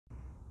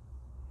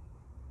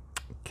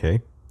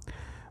Okay.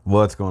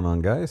 What's going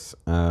on, guys?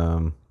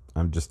 I'm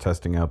just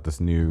testing out this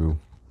new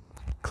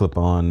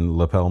clip-on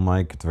lapel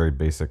mic. It's very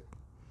basic,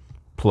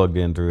 plugged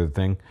in through the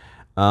thing.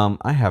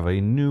 I have a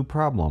new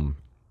problem.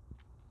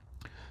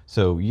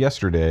 So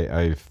yesterday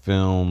I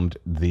filmed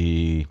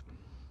the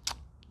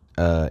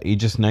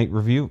Aegis Knight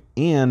review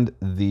and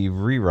the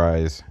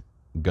Re-Rise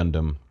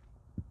Gundam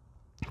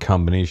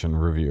combination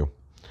review.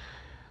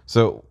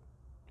 So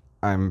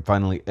I'm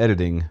finally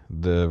editing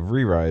the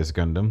Re-Rise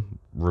Gundam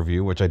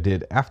review, which I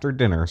did after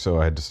dinner,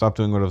 so I had to stop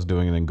doing what I was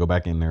doing and then go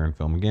back in there and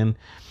film again.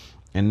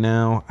 And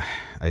now,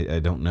 I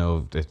don't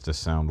know if the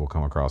sound will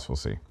come across. We'll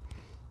see.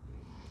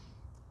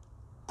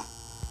 The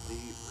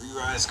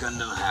Re-Rise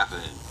Gundam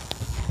happened.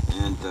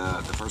 And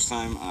the first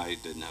time I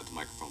didn't have the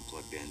microphone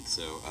plugged in,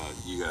 so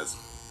you guys...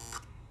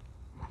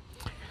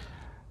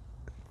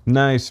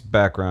 Nice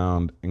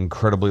background,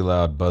 incredibly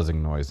loud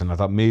buzzing noise. And I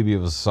thought maybe it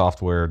was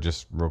software,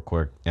 just real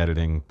quick,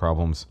 editing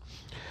problems.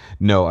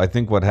 No, I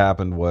think what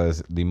happened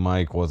was the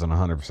mic wasn't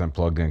 100%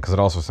 plugged in, because it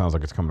also sounds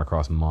like it's coming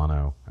across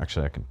mono.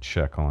 Actually, I can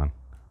check on.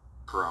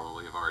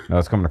 Probably have already... No,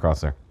 it's coming across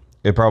there.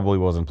 It probably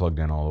wasn't plugged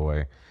in all the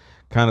way.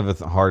 Kind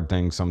of a hard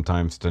thing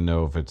sometimes to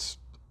know if it's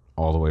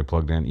all the way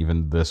plugged in,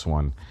 even this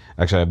one.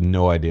 Actually, I have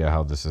no idea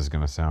how this is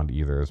going to sound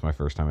either. It's my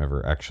first time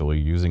ever actually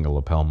using a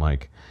lapel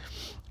mic.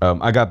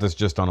 I got this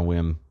just on a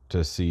whim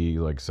to see,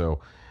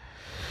 so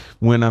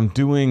when I'm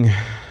doing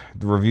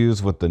the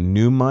reviews with the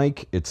new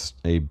mic, it's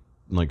a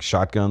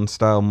shotgun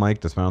style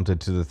mic that's mounted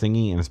to the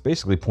thingy, and it's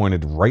basically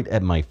pointed right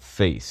at my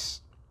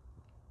face,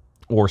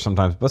 or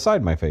sometimes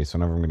beside my face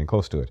whenever I'm getting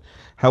close to it.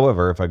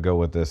 However, if I go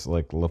with this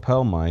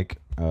lapel mic,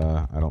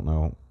 I don't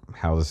know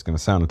how this is going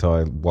to sound until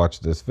I watch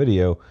this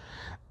video,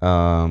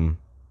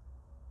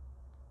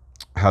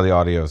 how the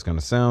audio is going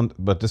to sound,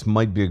 but this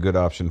might be a good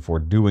option for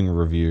doing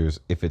reviews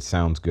if it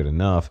sounds good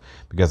enough,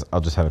 because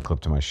I'll just have it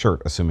clipped to my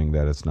shirt, assuming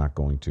that it's not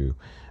going to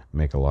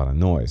make a lot of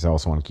noise. I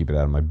also want to keep it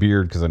out of my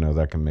beard, because I know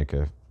that can make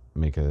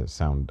a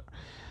sound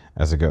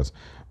as it goes.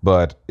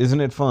 But isn't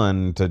it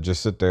fun to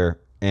just sit there?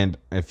 And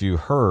if you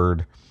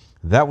heard,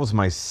 that was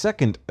my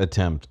second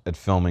attempt at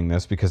filming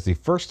this, because the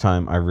first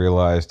time I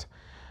realized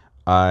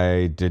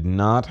I did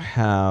not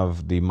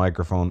have the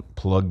microphone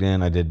plugged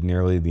in. I did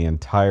nearly the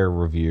entire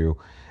review,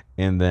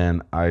 and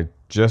then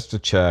just to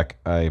check,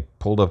 I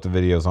pulled up the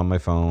videos on my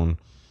phone,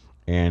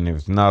 and it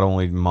was not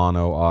only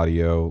mono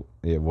audio,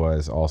 it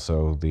was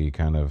also the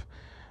kind of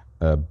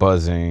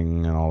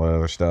buzzing and all that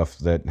other stuff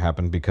that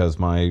happened because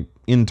my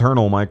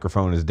internal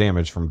microphone is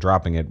damaged from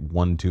dropping it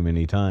one too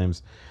many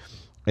times.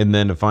 And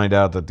then to find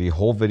out that the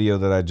whole video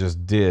that I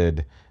just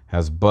did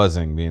has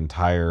buzzing the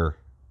entire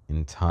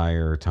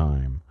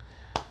time.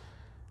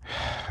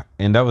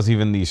 And that was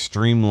even the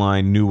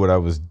streamlined, knew what I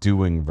was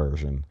doing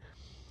version.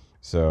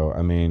 So,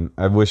 I mean,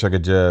 I wish I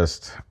could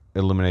just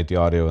eliminate the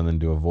audio and then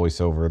do a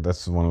voiceover.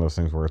 That's one of those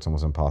things where it's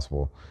almost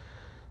impossible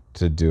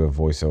to do a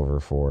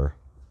voiceover for.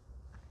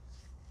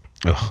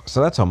 Ugh.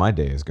 So that's how my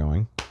day is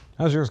going.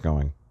 How's yours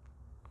going?